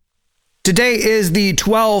Today is the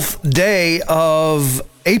 12th day of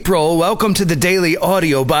April. Welcome to the Daily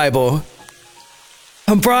Audio Bible.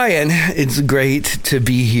 I'm Brian. It's great to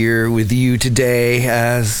be here with you today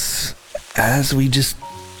as we just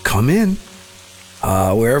come in.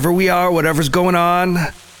 Wherever we are, whatever's going on,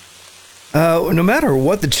 no matter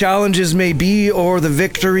what the challenges may be or the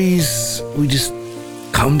victories, we just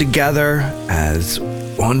come together as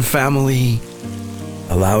one family,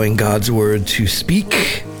 allowing God's word to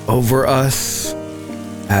speak over us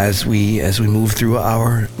as we move through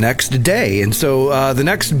our next day. And so the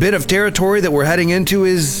next bit of territory that we're heading into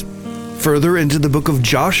is further into the book of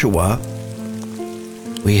Joshua.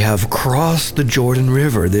 We have crossed the Jordan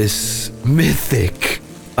River, this mythic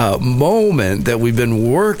moment that we've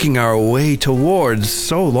been working our way towards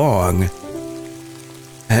so long.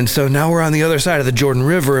 And so now we're on the other side of the Jordan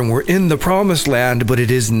River and we're in the promised land, but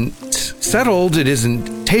it isn't settled, it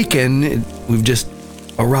isn't taken, we've just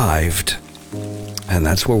arrived. And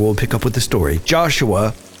that's where we'll pick up with the story.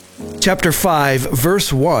 Joshua chapter 5,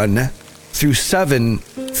 verse 1 through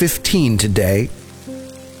 7:15 today.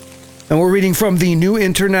 And we're reading from the New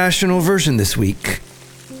International Version this week.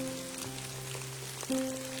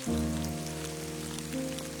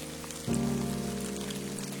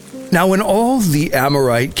 Now when all the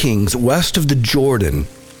Amorite kings west of the Jordan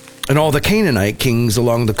and all the Canaanite kings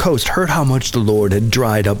along the coast heard how much the Lord had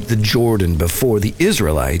dried up the Jordan before the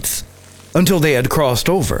Israelites until they had crossed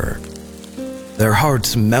over, their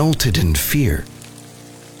hearts melted in fear,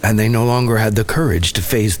 and they no longer had the courage to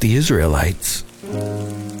face the Israelites.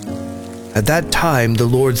 At that time the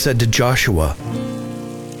Lord said to Joshua,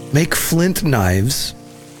 "Make flint knives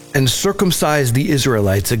and circumcise the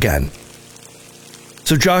Israelites again."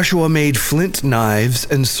 So Joshua made flint knives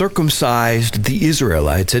and circumcised the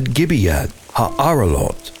Israelites at Gibeath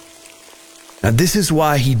Ha'aralot. Now this is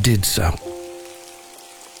why he did so.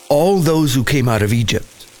 All those who came out of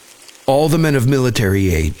Egypt, all the men of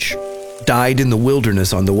military age, died in the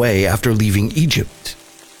wilderness on the way after leaving Egypt.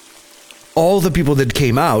 All the people that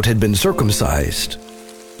came out had been circumcised,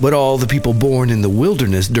 but all the people born in the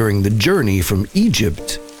wilderness during the journey from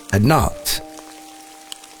Egypt had not.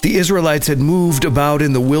 The Israelites had moved about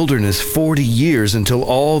in the wilderness 40 years until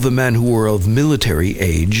all the men who were of military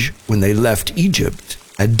age when they left Egypt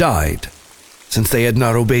had died, since they had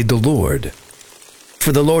not obeyed the Lord.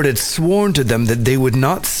 For the Lord had sworn to them that they would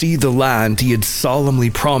not see the land he had solemnly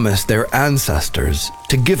promised their ancestors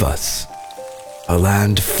to give us, a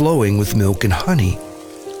land flowing with milk and honey.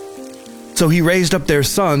 So he raised up their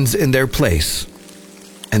sons in their place,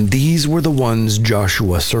 and these were the ones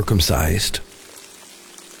Joshua circumcised.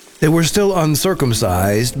 They were still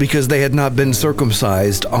uncircumcised because they had not been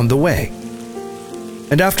circumcised on the way.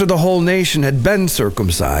 And after the whole nation had been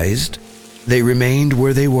circumcised, they remained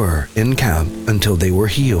where they were in camp until they were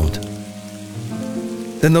healed.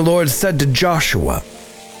 Then the Lord said to Joshua,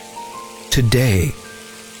 "Today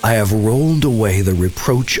I have rolled away the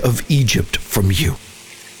reproach of Egypt from you."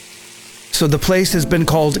 So the place has been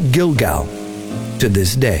called Gilgal to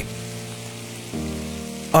this day.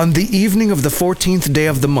 On the evening of the 14th day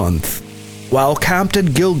of the month, while camped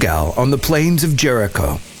at Gilgal on the plains of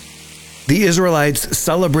Jericho, the Israelites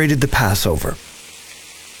celebrated the Passover.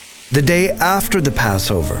 The day after the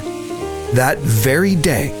Passover, that very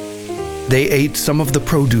day, they ate some of the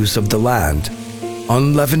produce of the land,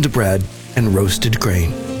 unleavened bread and roasted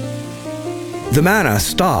grain. The manna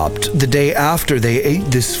stopped the day after they ate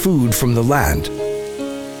this food from the land.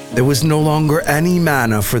 There was no longer any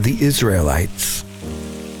manna for the Israelites.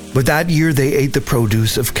 But that year they ate the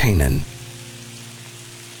produce of Canaan.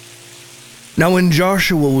 Now when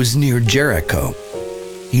Joshua was near Jericho,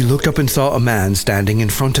 he looked up and saw a man standing in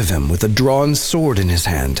front of him with a drawn sword in his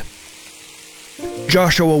hand.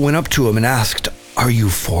 Joshua went up to him and asked, "Are you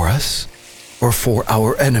for us or for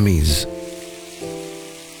our enemies?"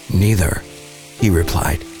 "Neither," he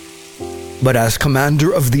replied, "but as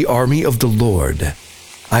commander of the army of the Lord,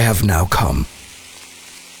 I have now come."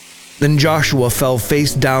 Then Joshua fell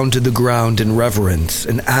face down to the ground in reverence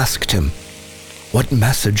and asked him, "What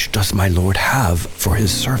message does my Lord have for his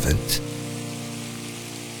servant?"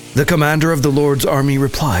 The commander of the Lord's army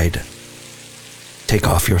replied, "Take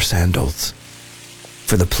off your sandals,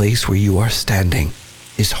 for the place where you are standing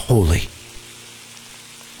is holy."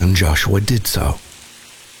 And Joshua did so.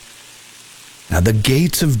 Now the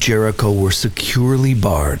gates of Jericho were securely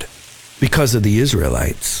barred because of the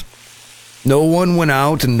Israelites. No one went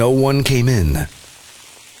out and no one came in.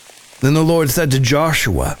 Then the Lord said to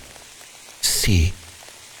Joshua, "See,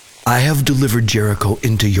 I have delivered Jericho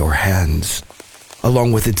into your hands,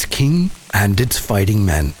 along with its king and its fighting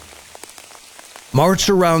men. March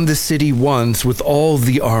around the city once with all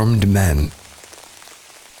the armed men.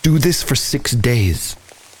 Do this for 6 days.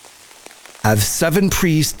 Have 7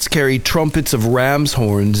 priests carry trumpets of ram's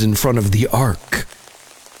horns in front of the ark.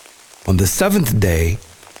 On the 7th day,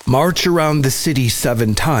 march around the city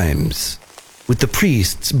 7 times, with the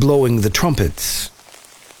priests blowing the trumpets.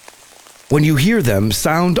 When you hear them,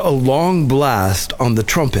 sound a long blast on the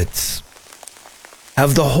trumpets.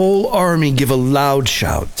 Have the whole army give a loud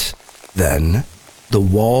shout. Then the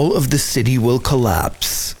wall of the city will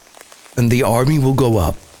collapse, and the army will go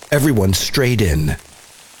up, everyone straight in.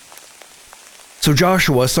 So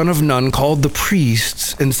Joshua, son of Nun, called the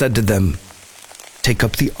priests and said to them, "Take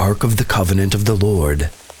up the ark of the covenant of the Lord,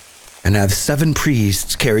 and have 7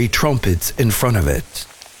 priests carry trumpets in front of it."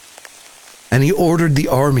 And he ordered the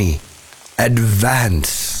army,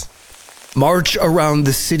 "Advance. March around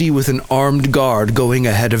the city with an armed guard going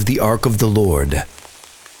ahead of the ark of the Lord."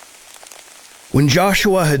 When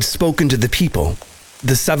Joshua had spoken to the people,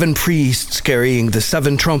 the 7 priests carrying the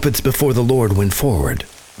 7 trumpets before the Lord went forward,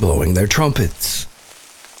 blowing their trumpets,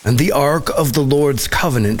 and the ark of the Lord's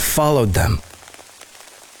covenant followed them.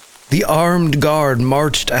 The armed guard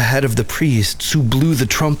marched ahead of the priests who blew the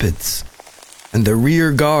trumpets, and the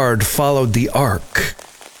rear guard followed the ark.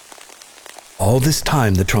 All this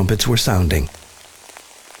time the trumpets were sounding.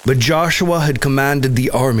 But Joshua had commanded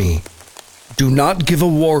the army, "Do not give a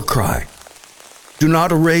war cry. Do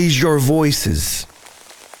not raise your voices.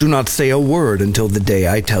 Do not say a word until the day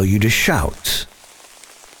I tell you to shout."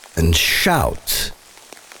 And shout.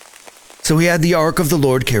 So he had the ark of the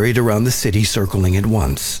Lord carried around the city, circling it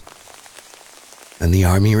once. Then the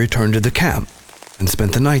army returned to the camp and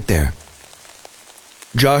spent the night there.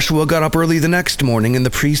 Joshua got up early the next morning, and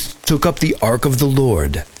the priests took up the ark of the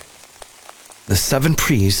Lord. The 7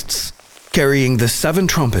 priests, carrying the 7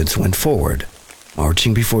 trumpets, went forward,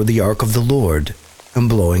 marching before the ark of the Lord and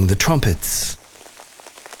blowing the trumpets.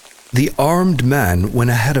 The armed men went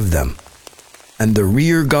ahead of them, and the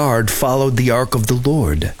rear guard followed the ark of the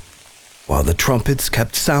Lord, while the trumpets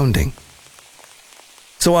kept sounding.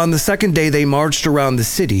 So on the 2nd day they marched around the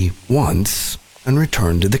city once and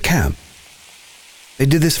returned to the camp. They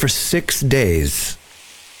did this for 6 days.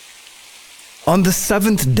 On the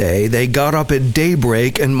 7th day they got up at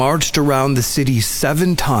daybreak and marched around the city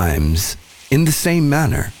 7 times in the same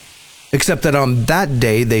manner, except that on that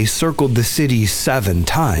day they circled the city 7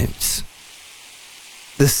 times.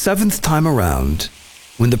 The 7th time around,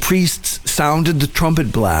 when the priests sounded the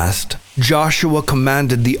trumpet blast, Joshua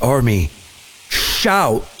commanded the army,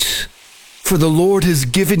 "Shout, for the Lord has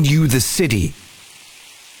given you the city."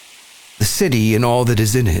 The city and all that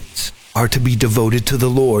is in it are to be devoted to the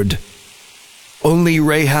Lord. Only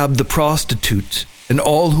Rahab the prostitute and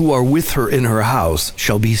all who are with her in her house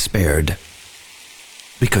shall be spared,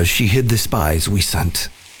 because she hid the spies we sent.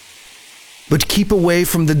 But keep away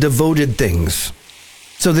from the devoted things,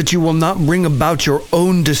 so that you will not bring about your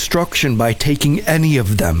own destruction by taking any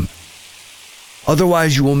of them.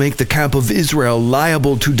 Otherwise you will make the camp of Israel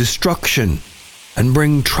liable to destruction and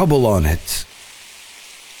bring trouble on it.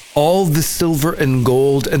 All the silver and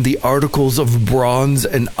gold and the articles of bronze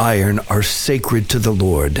and iron are sacred to the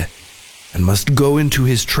Lord and must go into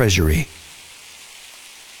his treasury.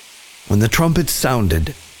 When the trumpets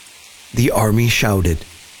sounded, the army shouted,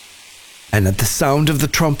 and at the sound of the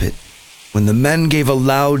trumpet, when the men gave a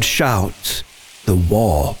loud shout, the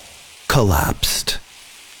wall collapsed.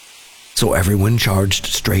 So everyone charged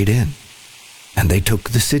straight in, and they took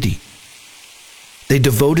the city. They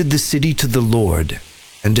devoted the city to the Lord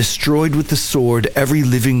and destroyed with the sword every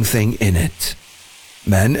living thing in it,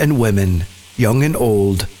 men and women, young and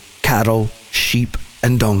old, cattle, sheep,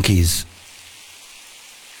 and donkeys.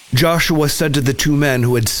 Joshua said to the 2 men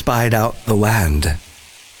who had spied out the land,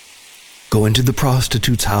 "Go into the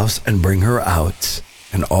prostitute's house and bring her out,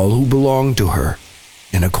 and all who belong to her,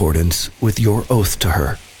 in accordance with your oath to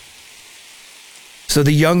her." So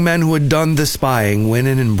the young men who had done the spying went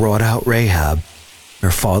in and brought out Rahab,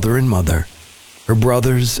 her father and mother, her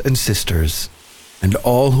brothers and sisters, and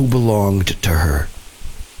all who belonged to her.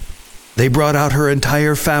 They brought out her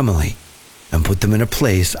entire family and put them in a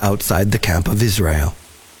place outside the camp of Israel.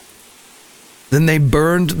 Then they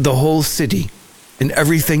burned the whole city and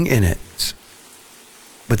everything in it.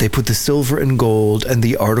 But they put the silver and gold and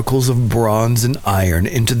the articles of bronze and iron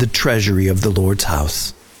into the treasury of the Lord's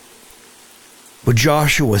house. But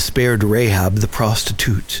Joshua spared Rahab the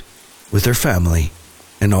prostitute with her family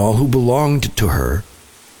and all who belonged to her,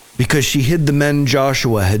 because she hid the men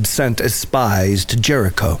Joshua had sent as spies to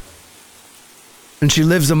Jericho. And she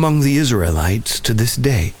lives among the Israelites to this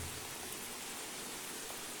day.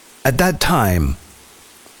 At that time,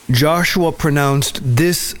 Joshua pronounced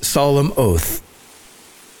this solemn oath: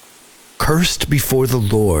 "Cursed before the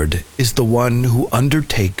Lord is the one who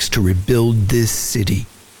undertakes to rebuild this city,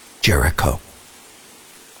 Jericho.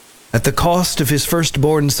 At the cost of his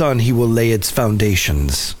firstborn son, he will lay its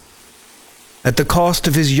foundations. At the cost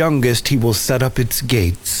of his youngest, he will set up its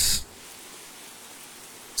gates."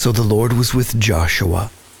 So the Lord was with Joshua,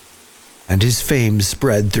 and his fame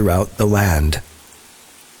spread throughout the land.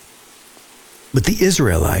 But the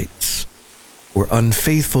Israelites were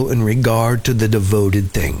unfaithful in regard to the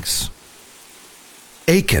devoted things.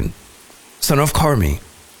 Achan, son of Carmi,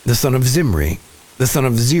 the son of Zimri, the son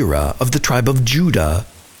of Zerah of the tribe of Judah,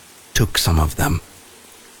 took some of them.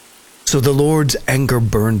 So the Lord's anger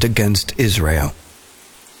burned against Israel.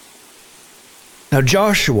 Now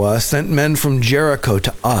Joshua sent men from Jericho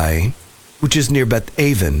to Ai, which is near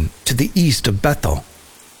Beth-aven, to the east of Bethel,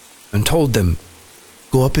 and told them,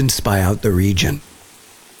 "Go up and spy out the region."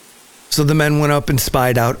 So the men went up and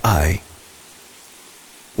spied out Ai.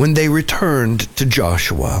 When they returned to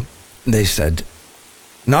Joshua, they said,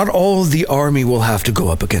 "Not all the army will have to go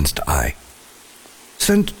up against Ai.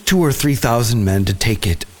 Send 2,000 or 3,000 men to take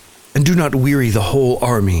it, and do not weary the whole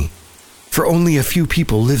army, for only a few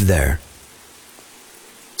people live there."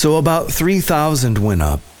 So about 3,000 went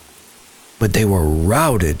up, but they were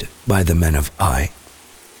routed by the men of Ai,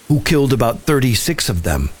 who killed about 36 of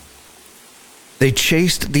them. They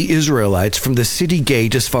chased the Israelites from the city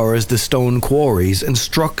gate as far as the stone quarries and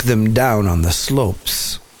struck them down on the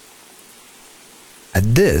slopes.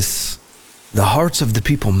 At this, the hearts of the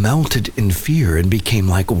people melted in fear and became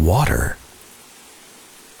like water.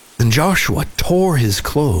 Then Joshua tore his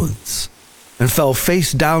clothes and fell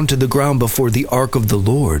face down to the ground before the ark of the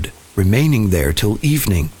Lord, remaining there till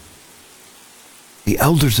evening. The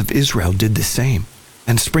elders of Israel did the same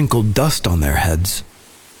and sprinkled dust on their heads.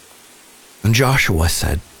 And Joshua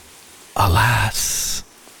said, "Alas,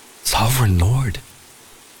 sovereign Lord,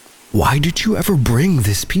 why did you ever bring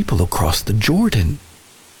this people across the Jordan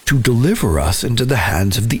to deliver us into the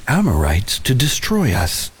hands of the Amorites to destroy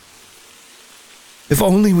us? If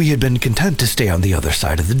only we had been content to stay on the other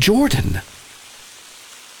side of the Jordan.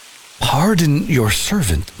 Pardon your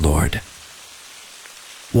servant, Lord.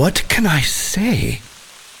 What can I say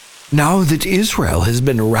now that Israel has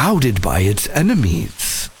been routed by its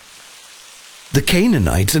enemies? The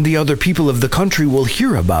Canaanites and the other people of the country will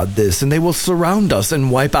hear about this, and they will surround us and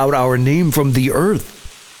wipe out our name from the earth.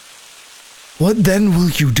 What then will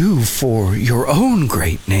you do for your own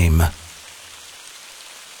great name?"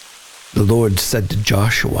 The Lord said to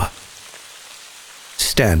Joshua,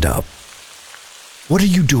 "Stand up. What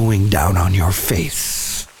are you doing down on your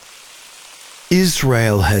face?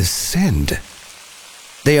 Israel has sinned.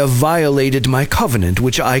 They have violated my covenant,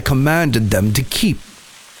 which I commanded them to keep.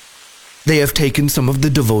 They have taken some of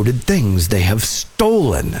the devoted things. They have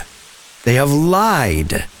stolen. They have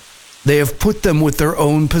lied. They have put them with their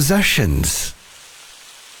own possessions.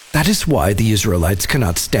 That is why the Israelites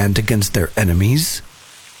cannot stand against their enemies.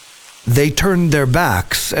 They turn their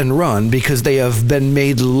backs and run because they have been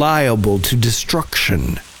made liable to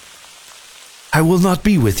destruction. I will not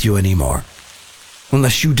be with you anymore,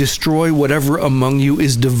 unless you destroy whatever among you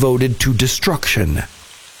is devoted to destruction.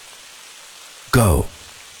 Go,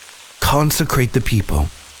 consecrate the people.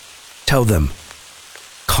 Tell them,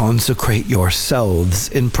 consecrate yourselves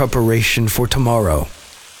in preparation for tomorrow.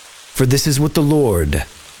 For this is what the Lord,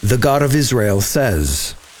 the God of Israel,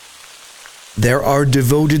 says. There are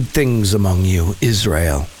devoted things among you,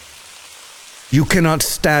 Israel. You cannot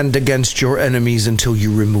stand against your enemies until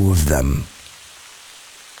you remove them.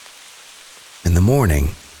 In the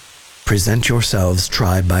morning, present yourselves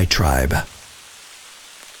tribe by tribe.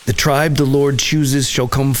 The tribe the Lord chooses shall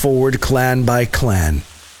come forward clan by clan.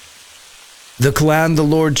 The clan the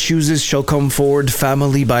Lord chooses shall come forward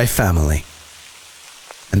family by family.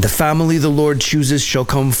 And the family the Lord chooses shall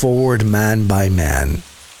come forward man by man.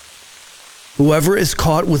 Whoever is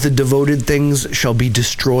caught with the devoted things shall be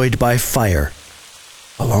destroyed by fire,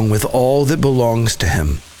 along with all that belongs to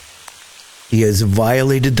him. He has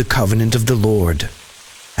violated the covenant of the Lord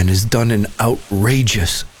and has done an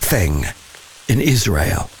outrageous thing in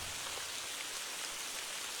Israel.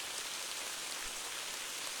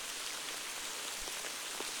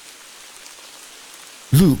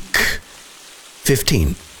 Luke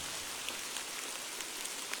 15.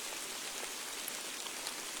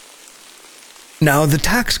 Now the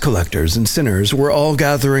tax collectors and sinners were all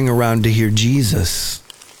gathering around to hear Jesus.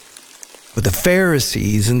 But the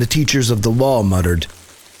Pharisees and the teachers of the law muttered,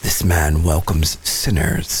 "This man welcomes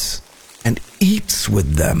sinners and eats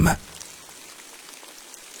with them."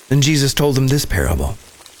 Then Jesus told them this parable.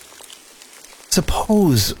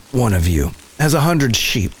 Suppose one of you has 100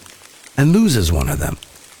 sheep and loses one of them.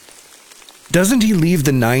 Doesn't he leave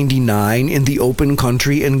the 99 in the open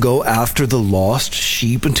country and go after the lost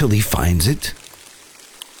sheep until he finds it?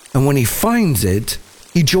 And when he finds it,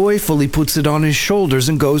 he joyfully puts it on his shoulders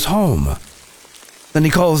and goes home. Then he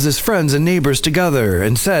calls his friends and neighbors together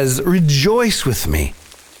and says, "Rejoice with me.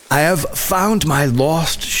 I have found my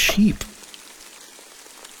lost sheep."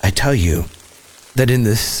 I tell you that in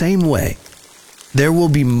the same way, there will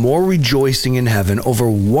be more rejoicing in heaven over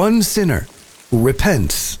one sinner who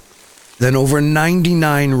repents than over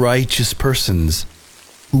 99 righteous persons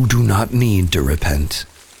who do not need to repent.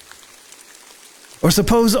 Or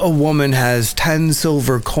suppose a woman has 10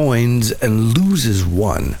 silver coins and loses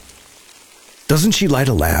one. Doesn't she light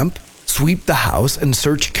a lamp, sweep the house, and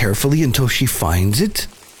search carefully until she finds it?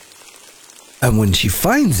 And when she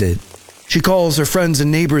finds it, she calls her friends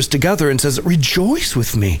and neighbors together and says, "Rejoice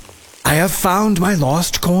with me. I have found my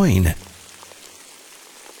lost coin."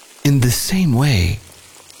 In the same way,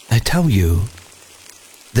 I tell you,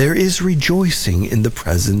 there is rejoicing in the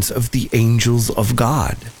presence of the angels of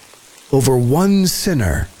God over one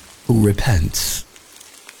sinner who repents.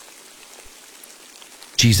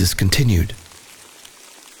 Jesus continued,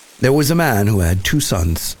 "There was a man who had 2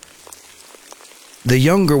 sons. The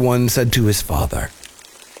younger one said to his father,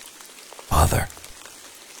 'Father,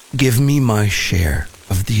 give me my share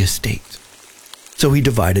of the estate.' So he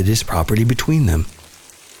divided his property between them.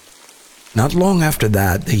 Not long after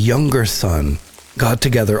that, the younger son got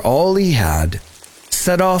together all he had,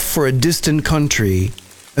 set off for a distant country,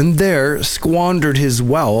 and there squandered his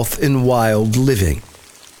wealth in wild living.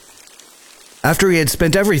 After he had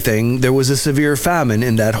spent everything, there was a severe famine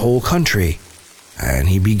in that whole country, and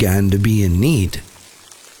he began to be in need.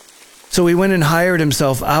 So he went and hired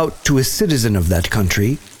himself out to a citizen of that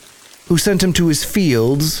country, who sent him to his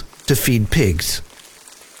fields to feed pigs.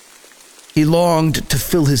 He longed to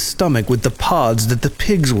fill his stomach with the pods that the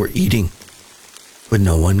pigs were eating, but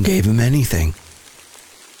no one gave him anything.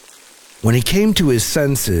 When he came to his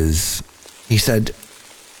senses, he said,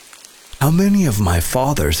 'How many of my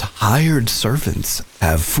father's hired servants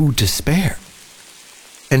have food to spare?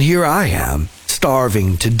 And here I am,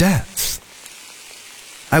 starving to death.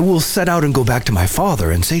 I will set out and go back to my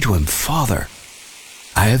father and say to him, Father,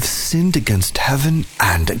 I have sinned against heaven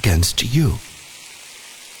and against you.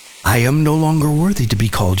 I am no longer worthy to be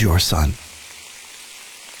called your son.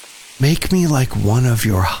 Make me like one of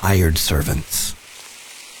your hired servants.'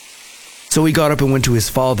 So he got up and went to his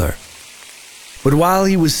father. But while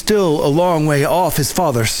he was still a long way off, his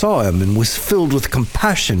father saw him and was filled with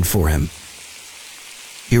compassion for him.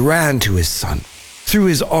 He ran to his son, threw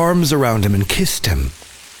his arms around him, and kissed him.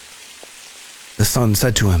 The son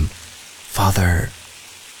said to him, 'Father,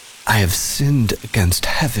 I have sinned against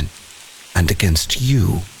heaven and against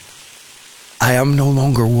you. I am no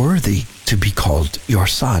longer worthy to be called your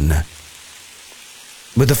son.'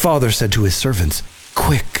 But the father said to his servants,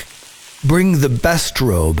 'Quick, bring the best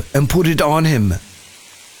robe and put it on him.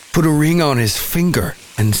 Put a ring on his finger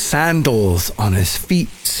and sandals on his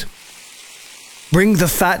feet. Bring the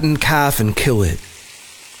fattened calf and kill it.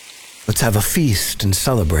 Let's have a feast and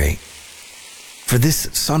celebrate. For this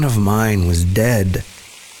son of mine was dead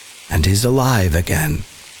and is alive again.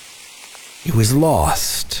 He was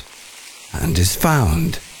lost and is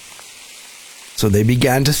found.' So they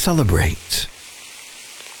began to celebrate.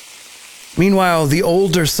 Meanwhile, the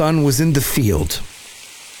older son was in the field.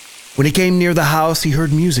 When he came near the house, he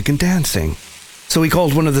heard music and dancing. So he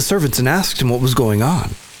called one of the servants and asked him what was going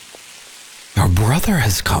on. 'Your brother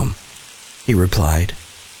has come,' he replied,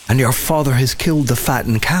 'and your father has killed the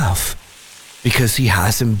fattened calf, because he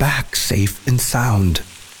has him back safe and sound.'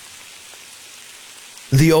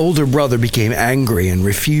 The older brother became angry and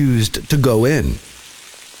refused to go in.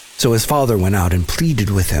 So his father went out and pleaded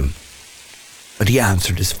with him. But he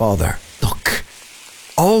answered his father, 'Look,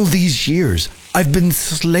 all these years I've been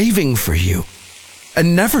slaving for you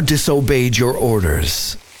and never disobeyed your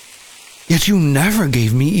orders. Yet you never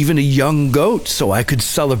gave me even a young goat so I could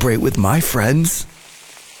celebrate with my friends.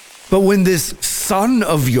 But when this son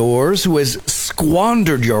of yours who has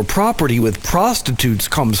squandered your property with prostitutes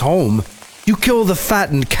comes home, you kill the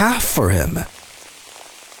fattened calf for him.'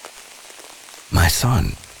 'My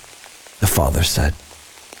son,' the father said,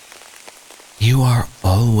 'you are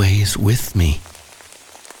always with me,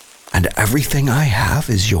 and everything I have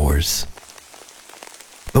is yours.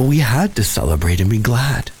 But we had to celebrate and be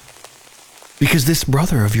glad, because this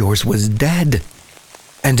brother of yours was dead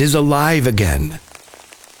and is alive again.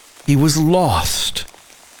 He was lost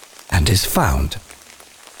and is found.'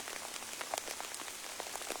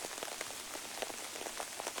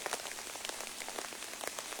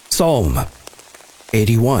 Psalm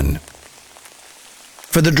 81.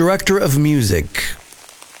 For the director of music,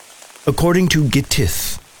 according to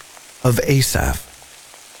Gittith of Asaph.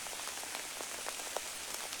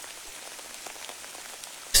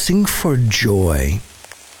 Sing for joy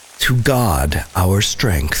to God our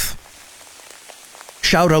strength.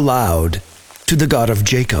 Shout aloud to the God of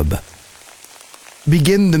Jacob.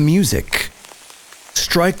 Begin the music.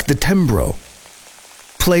 Strike the timbrel.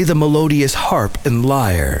 Play the melodious harp and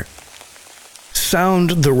lyre.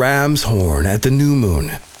 Sound the ram's horn at the new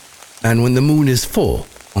moon, and when the moon is full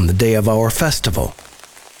on the day of our festival.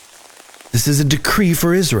 This is a decree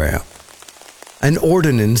for Israel, an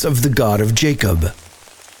ordinance of the God of Jacob.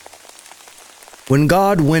 When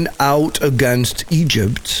God went out against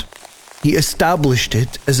Egypt, he established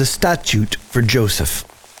it as a statute for Joseph.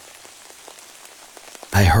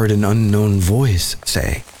 I heard an unknown voice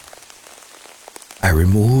say, I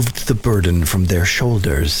removed the burden from their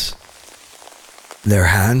shoulders. Their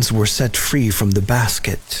hands were set free from the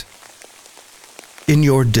basket. In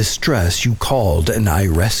your distress you called, and I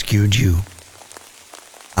rescued you.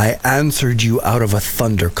 I answered you out of a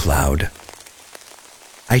thundercloud.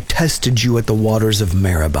 I tested you at the waters of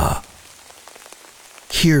Meribah.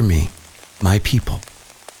 Hear me, my people,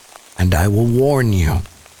 and I will warn you.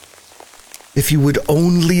 If you would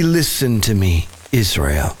only listen to me,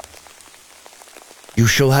 Israel. You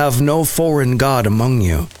shall have no foreign god among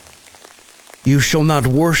you. You shall not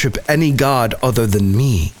worship any god other than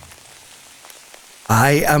me.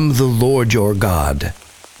 I am the Lord your God,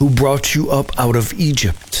 who brought you up out of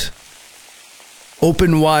Egypt.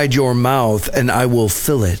 Open wide your mouth, and I will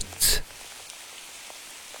fill it.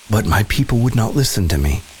 But my people would not listen to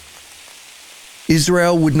me.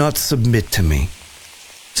 Israel would not submit to me.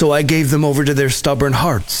 So I gave them over to their stubborn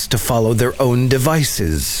hearts to follow their own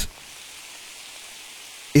devices.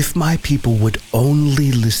 If my people would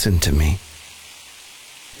only listen to me,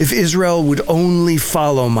 if Israel would only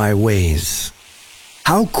follow my ways,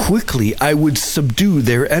 how quickly I would subdue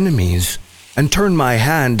their enemies and turn my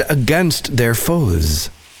hand against their foes.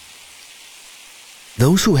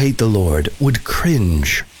 Those who hate the Lord would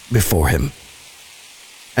cringe before him,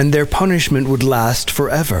 and their punishment would last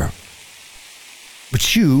forever.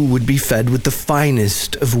 But you would be fed with the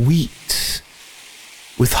finest of wheat.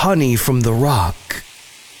 With honey from the rock,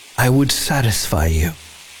 I would satisfy you.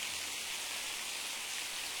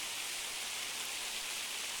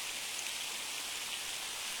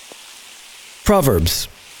 Proverbs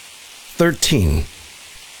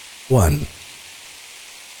 13:1.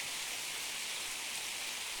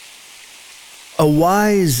 A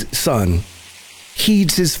wise son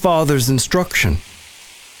heeds his father's instruction,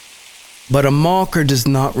 but a mocker does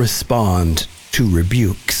not respond to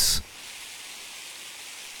rebukes.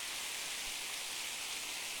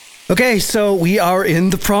 Okay, so we are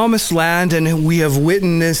in the Promised Land, and we have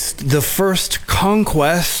witnessed the first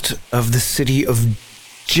conquest of the city of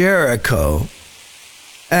Jericho.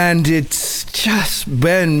 And it's just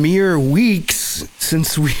been mere weeks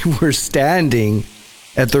since we were standing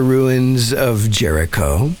at the ruins of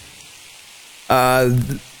Jericho.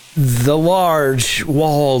 The large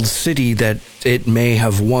walled city that it may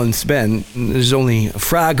have once been, there's only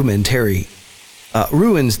fragmentary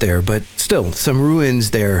ruins there, but still some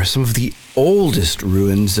ruins there, some of the oldest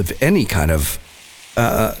ruins of any kind of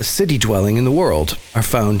city dwelling in the world are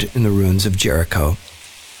found in the ruins of Jericho.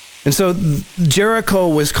 And so Jericho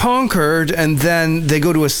was conquered, and then they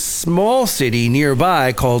go to a small city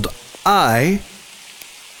nearby called Ai,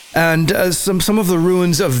 and some of the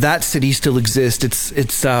ruins of that city still exist.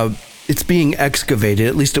 It's being excavated.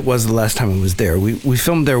 At least it was the last time I was there. We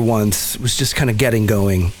filmed there once. It was just kind of getting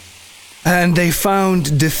going. And they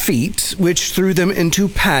found defeat, which threw them into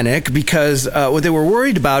panic, because what they were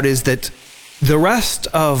worried about is that the rest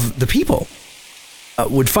of the people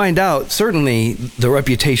would find out, certainly, the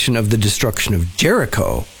reputation of the destruction of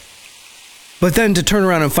Jericho. But then to turn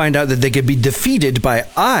around and find out that they could be defeated by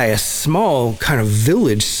Ai, a small kind of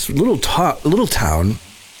village, little town,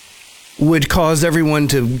 would cause everyone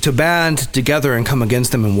to band together and come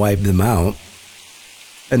against them and wipe them out.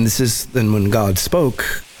 And this is then when God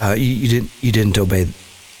spoke, you didn't obey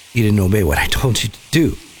what I told you to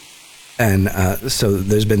do. And so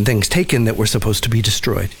there's been things taken that were supposed to be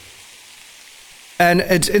destroyed. And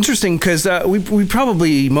it's interesting because we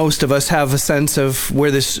probably, most of us, have a sense of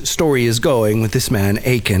where this story is going with this man,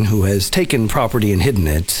 Achan, who has taken property and hidden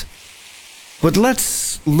it. But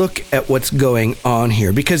let's look at what's going on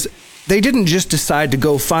here, because they didn't just decide to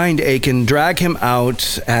go find Achan, drag him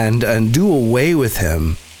out, and do away with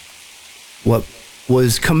him. What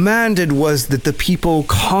was commanded was that the people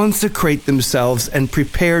consecrate themselves and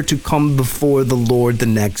prepare to come before the Lord the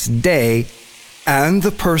next day, and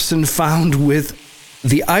the person found with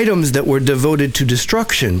the items that were devoted to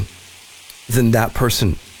destruction, then that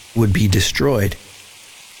person would be destroyed.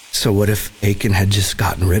 So what if Achan had just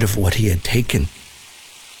gotten rid of what he had taken,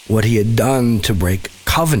 what he had done to break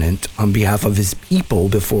covenant on behalf of his people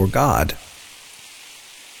before God?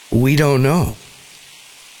 We don't know,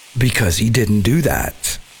 because he didn't do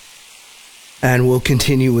that. And we'll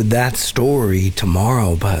continue with that story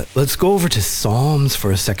tomorrow, but let's go over to Psalms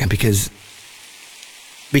for a second, because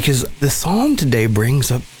the Psalm today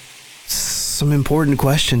brings up some important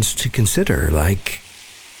questions to consider, like,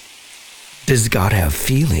 does God have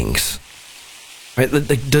feelings? Right?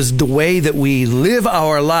 Like, does the way that we live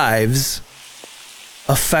our lives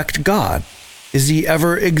affect God? Is he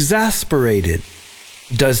ever exasperated?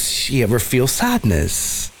 Does he ever feel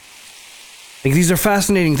sadness? Like, these are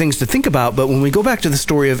fascinating things to think about, but when we go back to the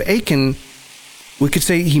story of Achan, we could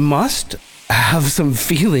say he must have some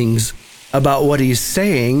feelings about what he's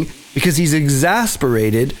saying, because he's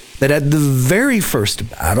exasperated that at the very first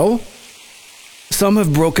battle, some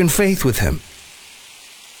have broken faith with him.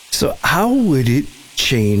 So how would it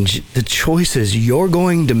change the choices you're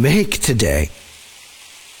going to make today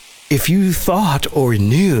if you thought or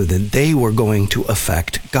knew that they were going to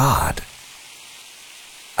affect God?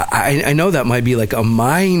 I know that might be like a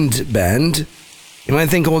mind bend. You might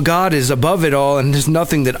think, well, God is above it all and there's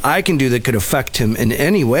nothing that I can do that could affect him in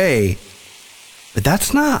any way. But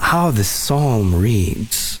that's not how the psalm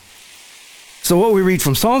reads. So what we read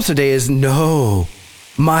from Psalms today is, no,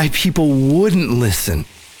 my people wouldn't listen.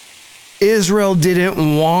 Israel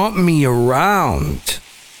didn't want me around.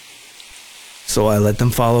 So I let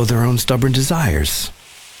them follow their own stubborn desires,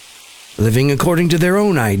 living according to their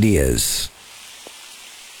own ideas.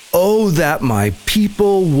 Oh, that my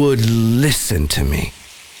people would listen to me.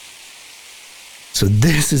 So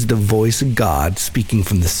this is the voice of God speaking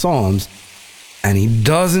from the Psalms, and he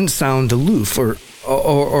doesn't sound aloof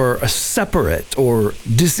or separate or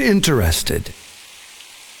disinterested,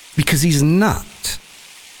 because he's not.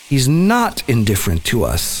 He's not indifferent to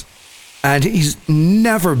us, and he's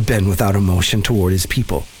never been without emotion toward his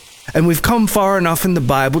people. And we've come far enough in the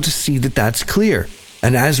Bible to see that that's clear.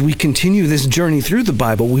 And as we continue this journey through the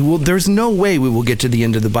Bible, there's no way we will get to the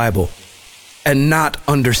end of the Bible and not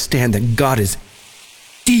understand that God is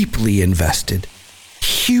deeply invested,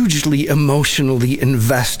 hugely emotionally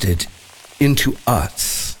invested into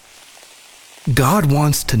us. God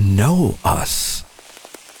wants to know us.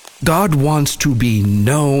 God wants to be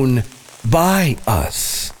known by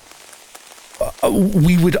us.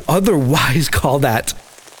 We would otherwise call that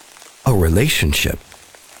a relationship.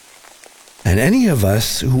 And any of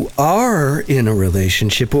us who are in a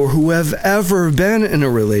relationship or who have ever been in a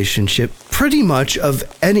relationship, pretty much of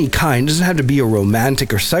any kind, doesn't have to be a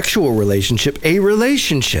romantic or sexual relationship, a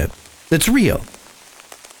relationship that's real.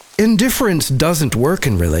 Indifference doesn't work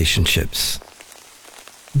in relationships.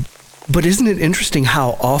 But isn't it interesting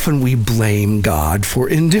how often we blame God for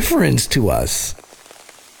indifference to us?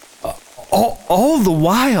 All the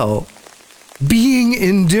while being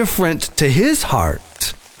indifferent to his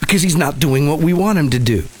heart, because he's not doing what we want him to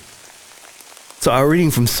do. So our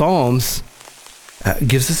reading from Psalms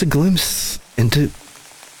gives us a glimpse into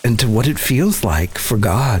what it feels like for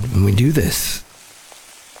God when we do this.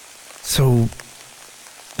 So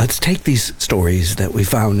let's take these stories that we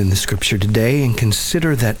found in the scripture today and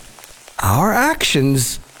consider that our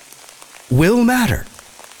actions will matter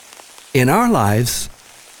in our lives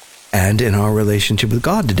and in our relationship with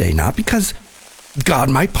God today. Not because God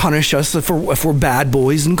might punish us if we're bad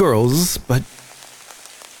boys and girls, but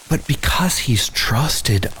because he's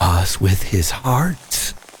trusted us with his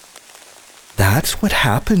heart. That's what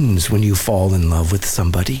happens when you fall in love with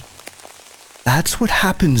somebody. That's what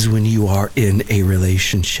happens when you are in a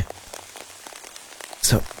relationship.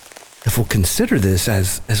 So if we'll consider this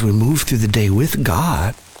as we move through the day with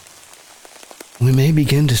God, we may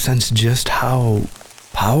begin to sense just how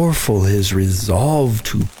powerful his resolve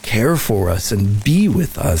to care for us and be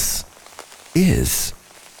with us is.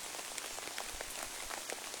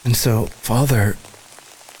 And so, Father,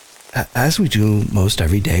 as we do most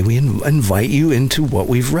every day, we invite you into what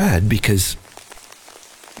we've read, because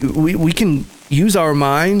we can use our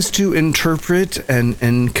minds to interpret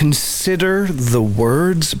and consider the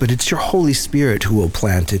words, but it's your Holy Spirit who will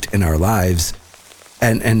plant it in our lives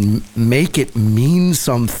and make it mean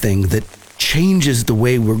something that changes the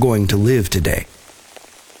way we're going to live today.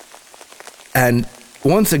 And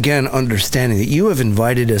once again, understanding that you have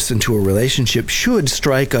invited us into a relationship should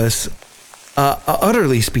strike us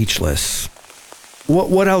utterly speechless.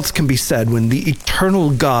 What else can be said when the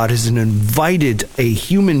eternal God has invited a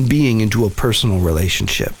human being into a personal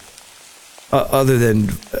relationship, other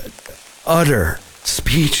than utter,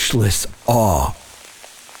 speechless awe?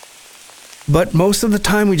 But most of the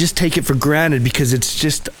time we just take it for granted because it's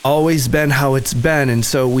just always been how it's been. And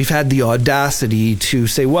so we've had the audacity to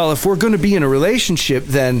say, well, if we're going to be in a relationship,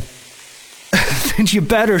 then you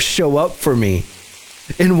better show up for me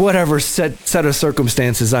in whatever set of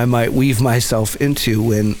circumstances I might weave myself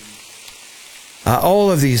into. And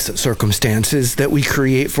all of these circumstances that we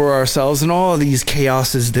create for ourselves and all of these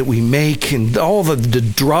chaoses that we make and all the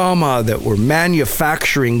drama that we're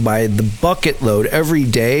manufacturing by the bucket load every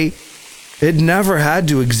day, it never had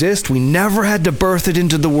to exist. We never had to birth it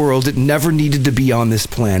into the world. It never needed to be on this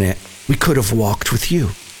planet. We could have walked with you.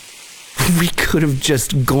 We could have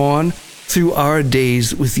just gone through our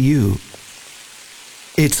days with you.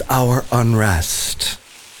 It's our unrest.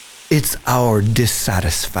 It's our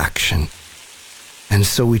dissatisfaction. And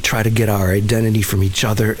so we try to get our identity from each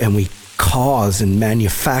other, and we cause and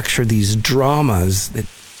manufacture these dramas that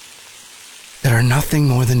are nothing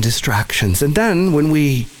more than distractions. And then when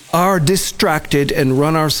we are distracted and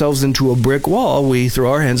run ourselves into a brick wall, we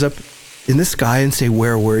throw our hands up in the sky and say,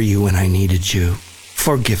 where were you when I needed you?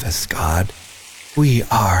 Forgive us, God. We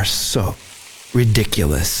are so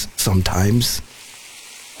ridiculous sometimes.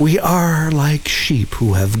 We are like sheep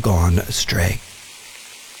who have gone astray.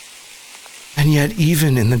 And yet,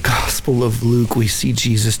 even in the Gospel of Luke, we see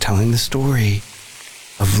Jesus telling the story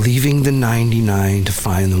of leaving the 99 to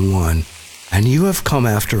find the one. And you have come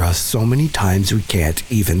after us so many times we can't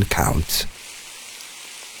even count.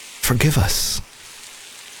 Forgive us.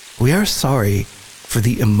 We are sorry for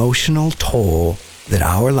the emotional toll that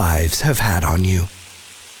our lives have had on you.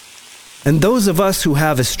 And those of us who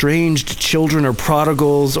have estranged children or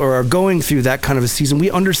prodigals or are going through that kind of a season,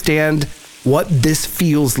 we understand what this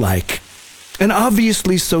feels like. And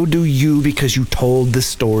obviously so do you, because you told the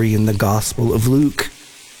story in the Gospel of Luke.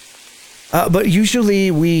 But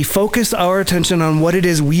usually we focus our attention on what it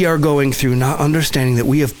is we are going through, not understanding that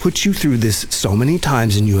we have put you through this so many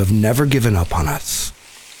times and you have never given up on us.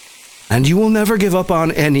 And you will never give up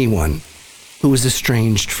on anyone who is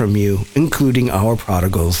estranged from you, including our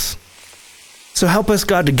prodigals. So help us,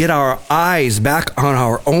 God, to get our eyes back on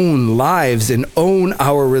our own lives and own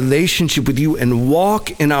our relationship with you and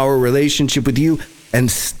walk in our relationship with you and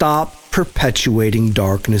stop perpetuating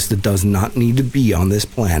darkness that does not need to be on this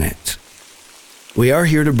planet. We are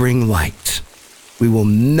here to bring light. We will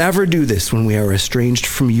never do this when we are estranged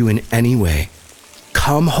from you in any way.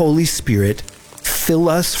 Come, Holy Spirit, fill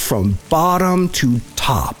us from bottom to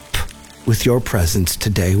top with your presence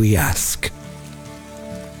today, we ask.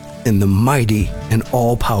 In the mighty and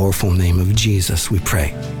all-powerful name of Jesus, we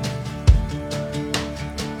pray.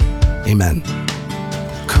 Amen.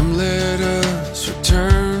 Come, let us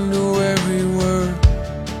return to where we were,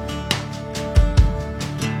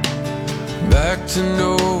 back to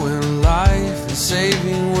knowing life and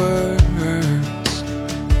saving words,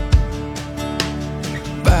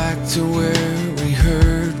 back to where we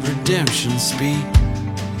heard redemption speak,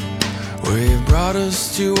 where you brought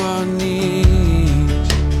us to our knees.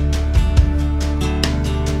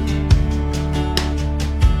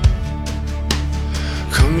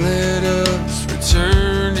 Come, let us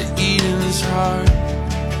return to Eden's heart,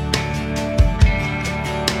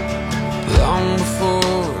 long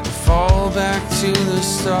before the fall, back to the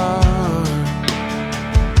start,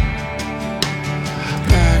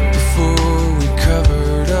 back before we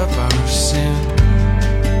covered up our sin,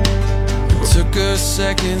 took a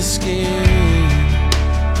second skin.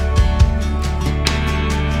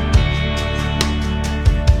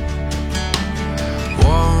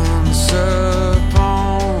 Once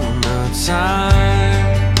upon a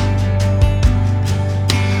time,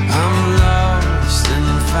 I'm lost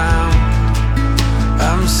and found,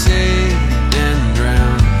 I'm saved and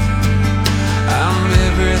drowned, I'm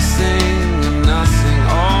everything and nothing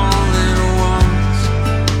all at once.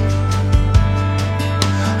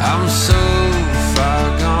 I'm so far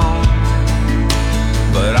gone,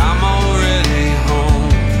 but I'm already home,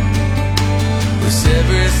 with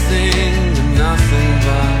everything and nothing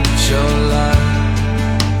but your light.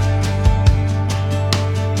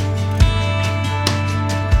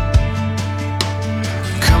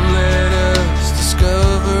 Come, let us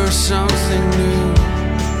discover something new,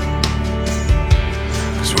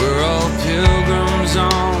 'cause we're all pilgrims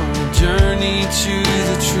on the journey to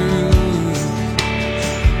the truth.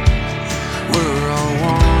 We're all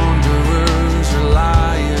wanderers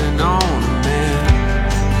relying on a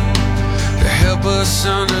man to help us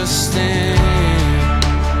understand.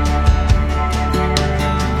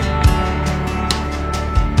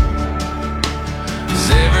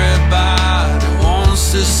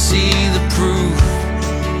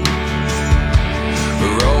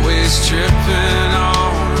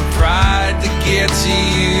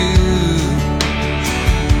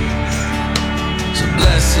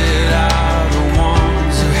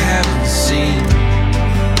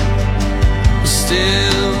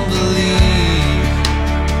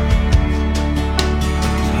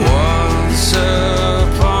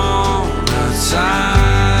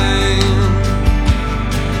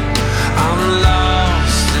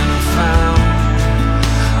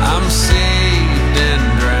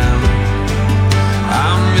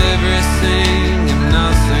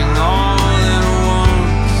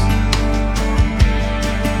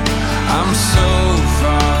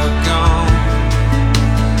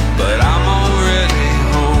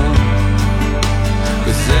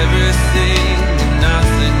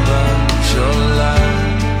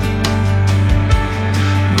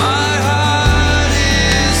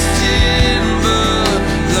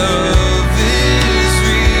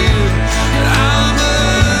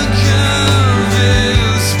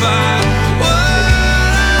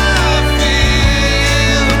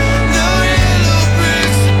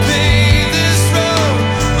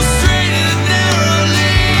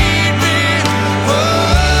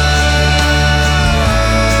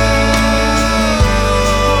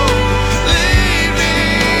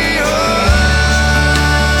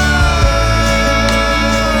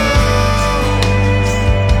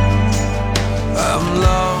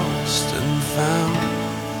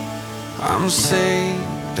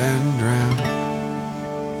 and drown.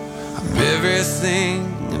 I'm everything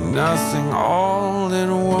and nothing all in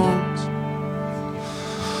one.